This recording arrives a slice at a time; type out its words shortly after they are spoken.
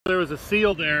there was a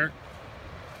seal there,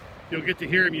 you'll get to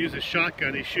hear him use his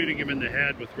shotgun. He's shooting him in the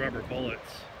head with rubber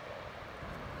bullets.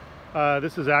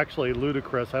 This is actually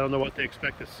ludicrous. I don't know what they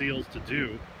expect the seals to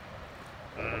do.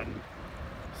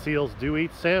 Seals do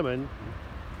eat salmon.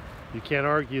 You can't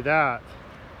argue that.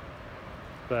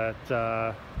 But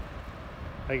I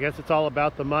guess it's all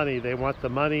about the money. They want the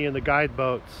money in the guide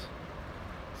boats.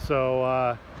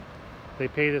 So they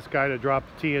pay this guy to drop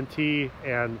TNT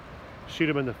and shoot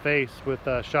him in the face with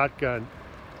a shotgun.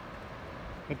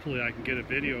 Hopefully I can get a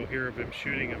video here of him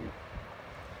shooting him.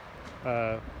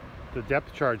 The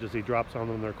depth charges he drops on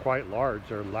them, they're quite large.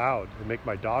 They're loud. They make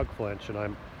my dog flinch, and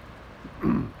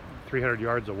I'm 300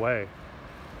 yards away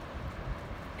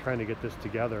trying to get this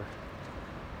together.